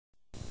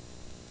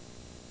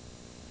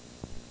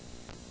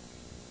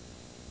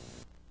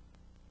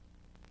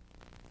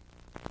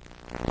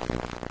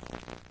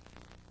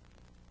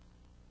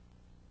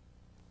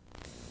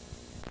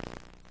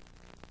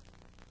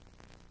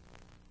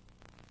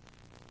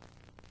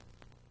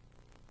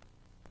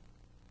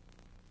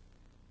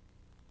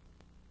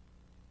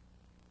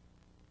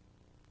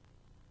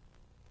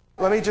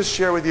Let me just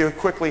share with you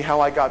quickly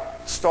how I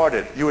got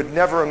started. You would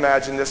never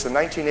imagine this. In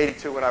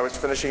 1982, when I was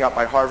finishing up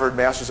my Harvard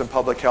Master's in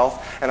Public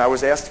Health, and I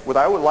was asked, would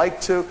I like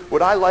to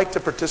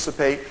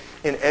participate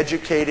in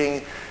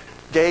educating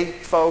gay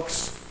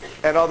folks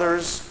and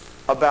others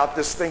about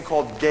this thing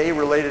called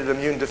gay-related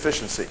immune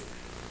deficiency.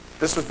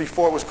 This was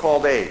before it was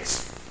called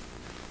AIDS.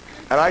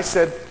 And I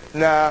said,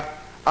 nah,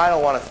 I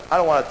don't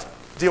want to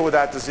deal with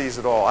that disease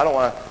at all. I don't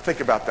want to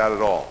think about that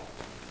at all.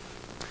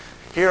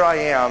 Here I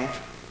am,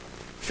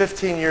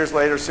 15 years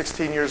later,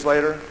 16 years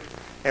later,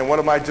 and what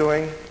am I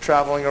doing?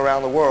 Traveling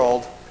around the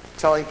world,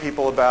 telling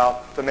people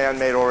about the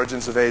man-made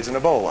origins of AIDS and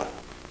Ebola.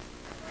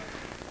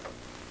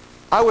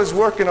 I was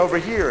working over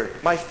here.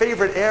 My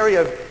favorite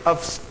area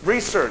of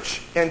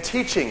research and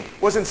teaching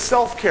was in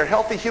self-care,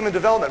 healthy human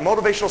development,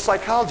 motivational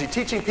psychology,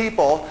 teaching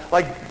people,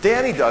 like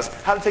Danny does,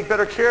 how to take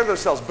better care of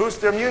themselves, boost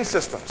their immune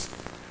systems.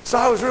 So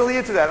I was really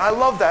into that. I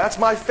love that. That's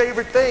my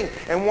favorite thing.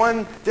 And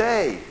one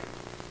day,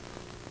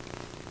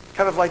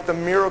 kind of like the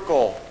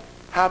miracle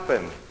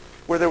happened,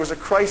 where there was a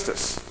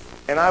crisis,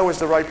 and I was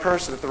the right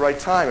person at the right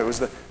time. It was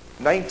the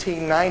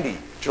 1990,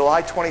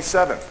 July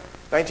 27th.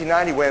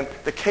 1990, when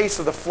the case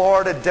of the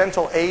Florida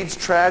dental AIDS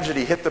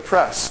tragedy hit the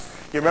press.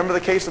 You remember the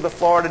case of the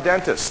Florida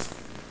dentist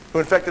who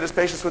infected his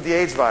patients with the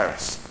AIDS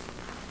virus.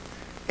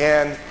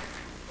 And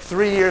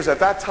 3 years, at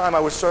that time,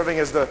 I was serving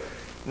as the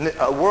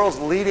world's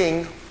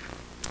leading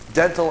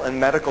dental and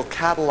medical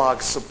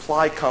catalog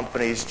supply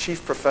company's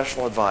chief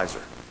professional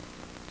advisor.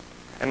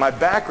 And my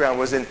background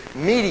was in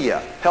media,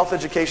 health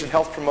education,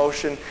 health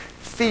promotion,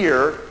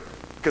 fear,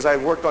 because I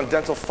worked on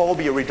dental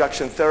phobia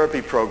reduction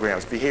therapy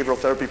programs, behavioral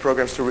therapy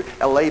programs to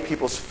allay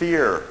people's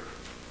fear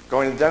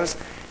going to the dentist.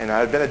 And I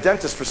had been a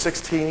dentist for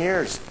 16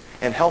 years.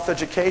 And health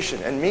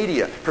education and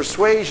media,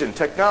 persuasion,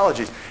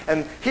 technologies.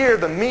 And here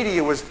the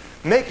media was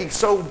making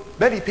so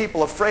many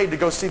people afraid to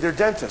go see their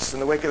dentist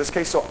in the wake of this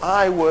case. So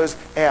I was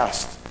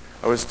asked,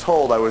 I was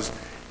told, I was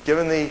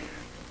given the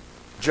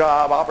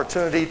job,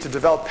 opportunity to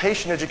develop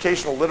patient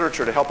educational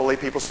literature to help allay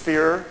people's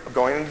fear of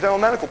going into dental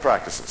medical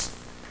practices.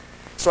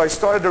 So I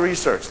started to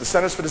research. The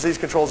Centers for Disease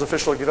Control's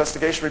official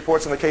investigation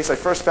reports in the case, I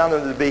first found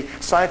them to be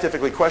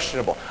scientifically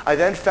questionable. I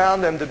then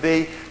found them to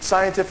be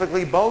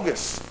scientifically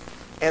bogus.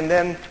 And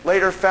then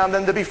later found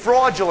them to be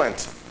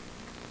fraudulent.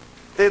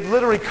 They had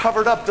literally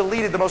covered up,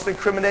 deleted the most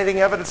incriminating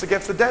evidence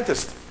against the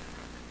dentist,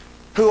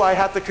 who I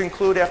had to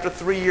conclude after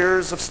 3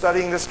 years of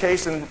studying this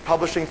case and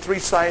publishing 3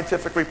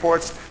 scientific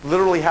reports,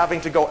 literally having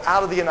to go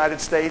out of the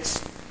United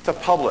States to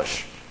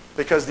publish,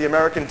 because the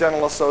American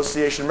Dental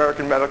Association,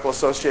 American Medical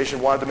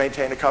Association wanted to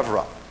maintain a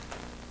cover-up.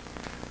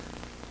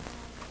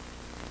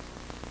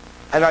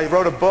 And I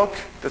wrote a book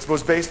that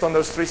was based on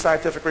those 3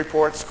 scientific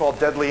reports called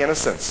Deadly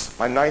Innocence,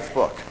 my 9th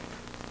book,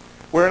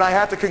 wherein I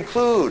had to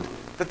conclude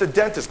that the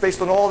dentist,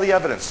 based on all the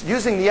evidence,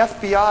 using the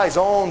FBI's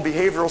own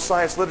behavioral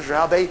science literature,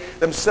 how they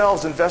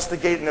themselves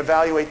investigate and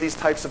evaluate these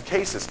types of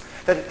cases,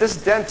 that this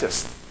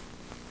dentist,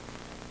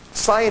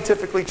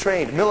 scientifically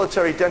trained,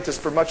 military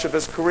dentist for much of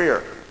his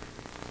career,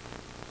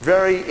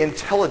 very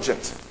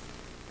intelligent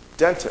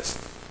dentist,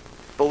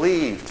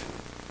 believed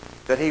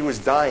that he was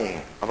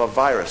dying of a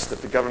virus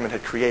that the government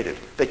had created.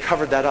 They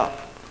covered that up.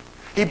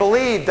 He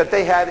believed that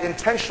they had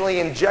intentionally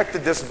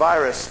injected this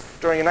virus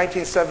during a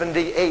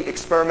 1978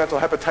 experimental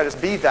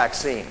hepatitis B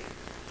vaccine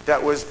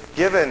that was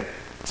given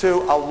to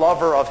a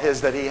lover of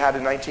his that he had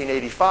in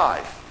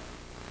 1985.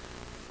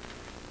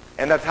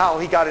 And that's how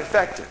he got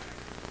infected.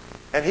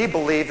 And he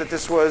believed that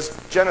this was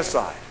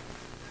genocide.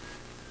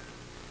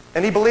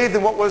 And he believed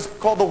in what was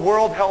called the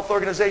World Health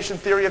Organization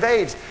theory of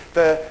AIDS.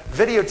 The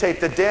videotape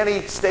that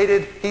Danny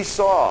stated he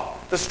saw,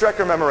 the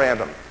Strecker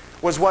Memorandum,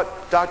 was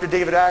what Dr.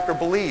 David Acker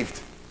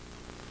believed.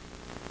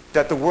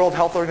 That the World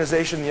Health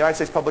Organization, the United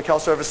States Public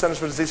Health Service, Centers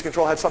for Disease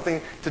Control had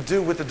something to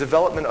do with the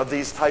development of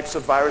these types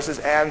of viruses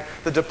and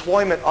the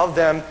deployment of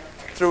them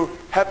through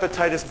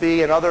hepatitis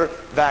B and other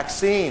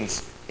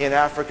vaccines in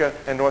Africa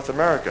and North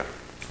America.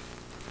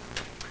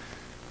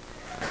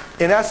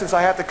 In essence,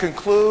 I had to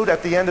conclude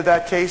at the end of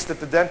that case that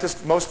the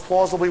dentist most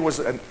plausibly was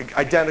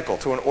identical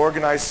to an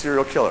organized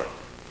serial killer.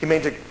 He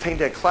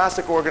maintained a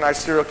classic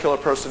organized serial killer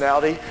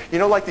personality. You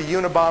know, like the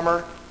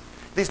Unabomber?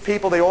 These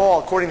people, they all,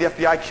 according to the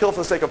FBI, kill for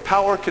the sake of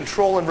power,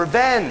 control, and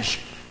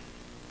revenge.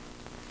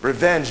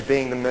 Revenge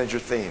being the major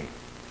theme.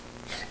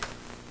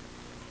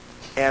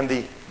 And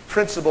the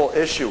principal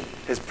issue,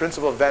 his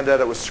principal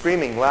vendetta, was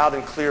screaming loud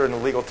and clear in the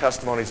legal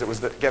testimonies. It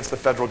was against the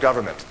federal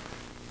government.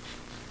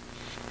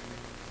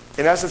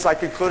 In essence, I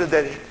concluded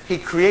that he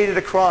created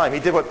a crime. He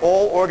did what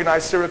all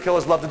organized serial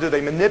killers love to do. They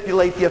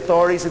manipulate the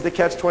authorities at the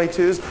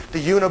catch-22s. The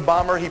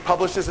Unabomber, he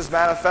publishes his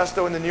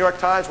manifesto in the New York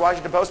Times,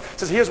 Washington Post,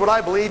 says, here's what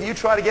I believe, you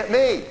try to get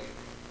me.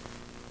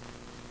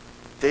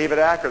 David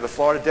Acker, the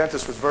Florida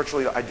dentist, was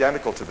virtually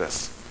identical to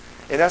this.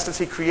 In essence,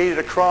 he created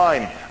a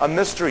crime, a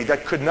mystery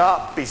that could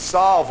not be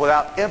solved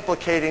without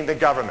implicating the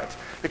government.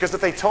 Because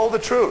if they told the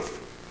truth,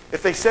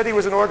 if they said he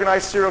was an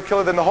organized serial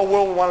killer, then the whole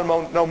world would want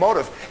to know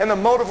motive. And the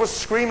motive was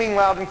screaming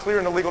loud and clear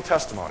in the legal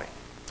testimony,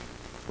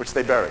 which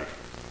they buried.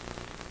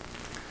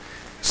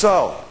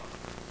 So,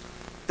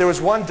 There was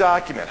one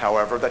document,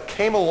 however, that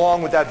came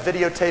along with that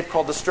videotape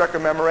called the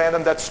Strecker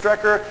Memorandum that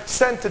Strecker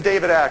sent to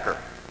David Acker.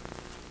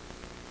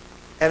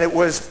 And it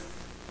was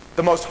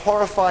the most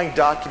horrifying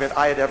document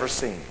I had ever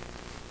seen.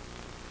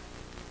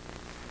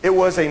 It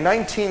was a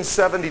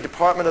 1970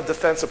 Department of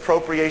Defense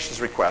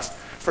appropriations request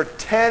for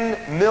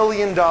 $10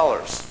 million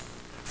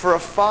for a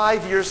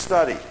 5-year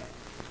study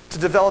to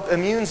develop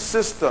immune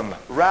system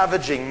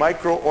ravaging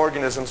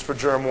microorganisms for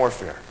germ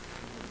warfare.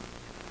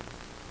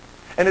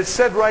 And it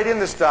said right in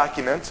this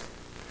document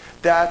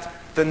that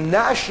the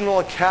National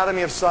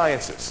Academy of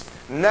Sciences,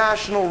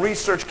 National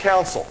Research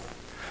Council,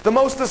 the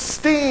most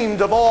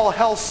esteemed of all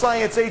health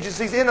science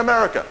agencies in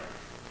America,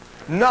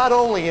 not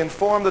only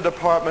informed the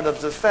Department of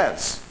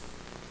Defense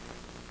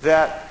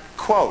that,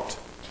 quote,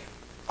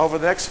 over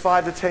the next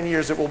 5 to 10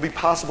 years it will be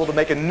possible to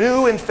make a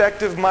new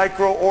infective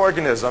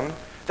microorganism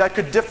that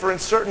could differ in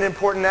certain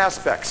important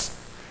aspects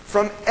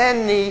from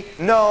any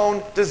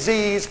known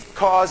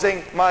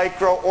disease-causing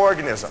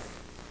microorganism.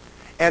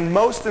 And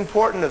most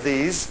important of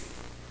these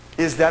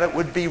is that it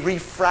would be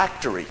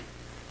refractory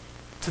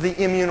to the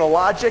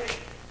immunologic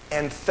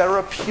and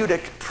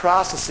therapeutic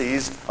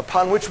processes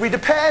upon which we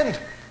depend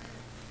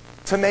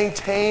to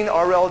maintain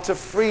our relative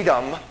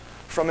freedom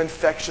from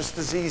infectious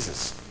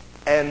diseases.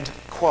 End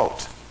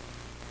quote.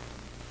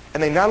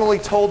 And they not only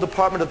told the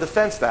Department of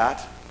Defense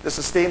that, this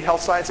esteemed health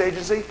science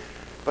agency,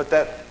 but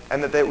that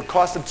it would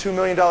cost them $2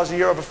 million a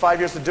year over 5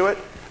 years to do it,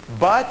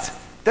 but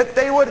that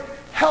they would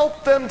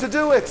help them to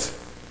do it.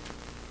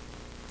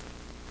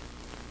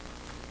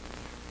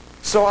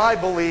 So I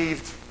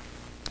believed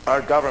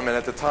our government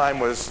at the time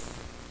was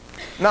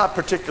not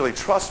particularly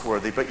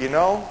trustworthy, but you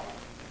know,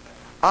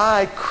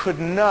 I could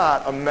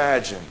not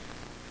imagine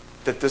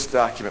that this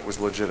document was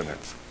legitimate.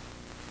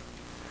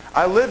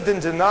 I lived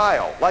in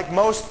denial, like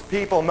most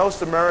people,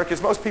 most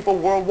Americans, most people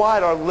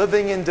worldwide are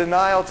living in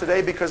denial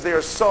today because they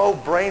are so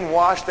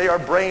brainwashed, they are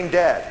brain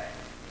dead.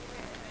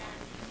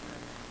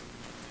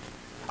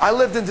 I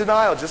lived in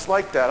denial just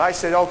like that. I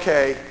said,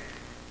 okay,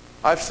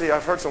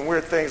 I've heard some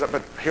weird things,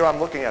 but here I'm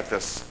looking at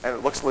this, and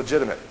it looks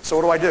legitimate.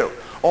 So what do?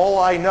 All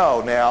I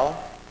know now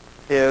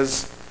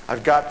is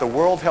I've got the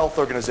World Health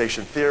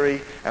Organization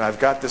theory, and I've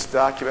got this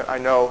document. I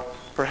know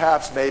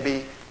perhaps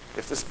maybe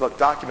if this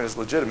document is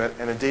legitimate,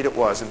 and indeed it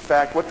was. In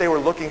fact, what they were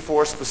looking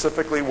for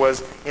specifically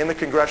was in the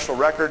congressional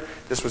record.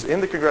 This was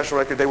in the congressional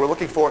record. They were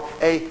looking for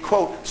a,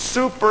 quote,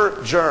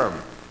 super germ,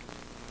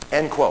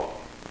 end quote.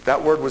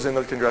 That word was in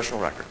the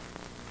congressional record.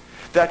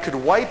 That could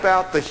wipe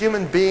out the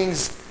human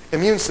being's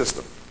immune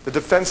system, the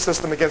defense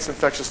system against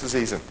infectious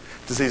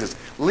diseases,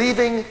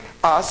 leaving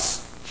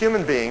us,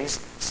 human beings,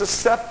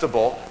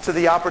 susceptible to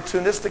the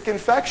opportunistic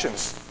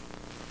infections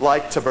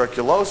like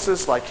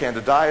tuberculosis, like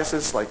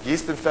candidiasis, like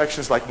yeast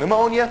infections, like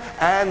pneumonia,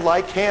 and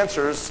like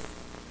cancers.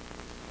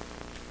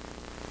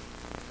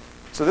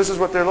 So this is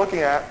what they're looking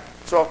at.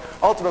 So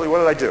ultimately, what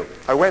did I do?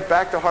 I went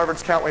back to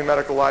Harvard's Countway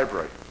Medical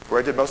Library,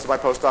 where I did most of my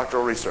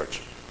postdoctoral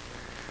research.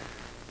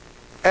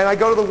 And I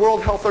go to the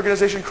World Health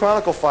Organization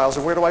Chronicle files,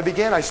 and where do I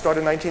begin? I start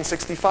in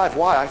 1965.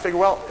 Why? I figure,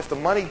 well, if the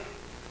money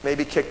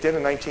maybe kicked in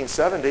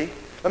 1970,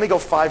 let me go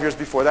 5 years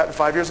before that and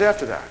 5 years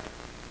after that.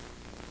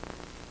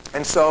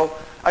 And so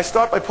I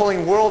start by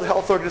pulling World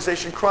Health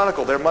Organization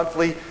Chronicle, their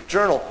monthly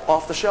journal,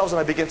 off the shelves, and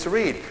I begin to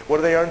read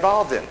what they are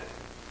involved in.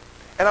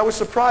 And I was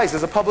surprised,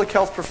 as a public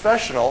health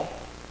professional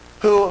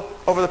who,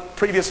 over the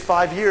previous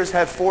 5 years,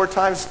 had 4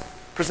 times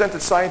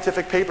presented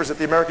scientific papers at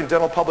the American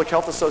Dental Public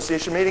Health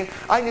Association meeting,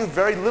 I knew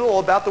very little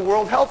about the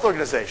World Health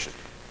Organization.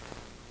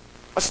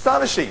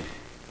 Astonishing.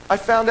 I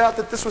found out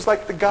that this was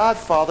like the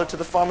godfather to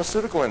the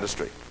pharmaceutical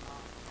industry.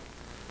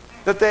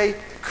 That they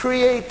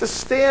create the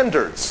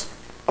standards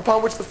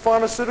upon which the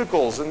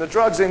pharmaceuticals and the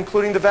drugs,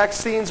 including the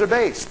vaccines, are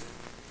based.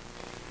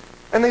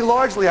 And they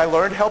largely, I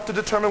learned, help to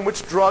determine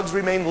which drugs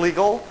remain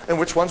legal and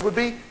which ones would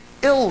be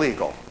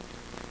illegal.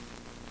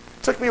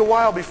 It took me a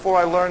while before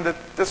I learned that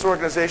this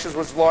organization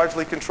was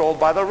largely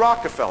controlled by the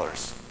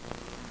Rockefellers.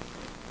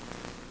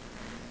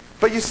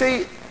 But you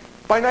see,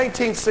 by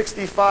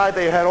 1965,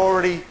 they had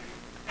already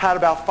had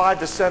about 5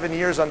 to 7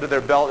 years under their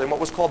belt in what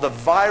was called the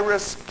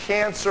Virus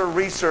Cancer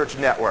Research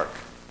Network.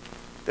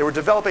 They were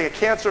developing a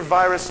cancer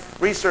virus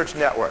research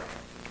network.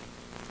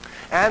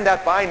 And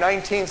that by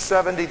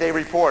 1970, they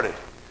reported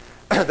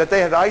that they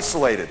had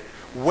isolated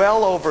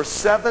well over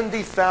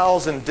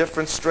 70,000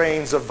 different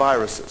strains of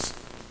viruses.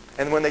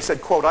 And when they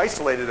said, quote,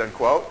 isolated,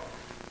 unquote,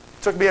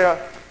 it took me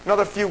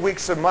another few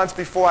weeks and months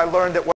before I learned that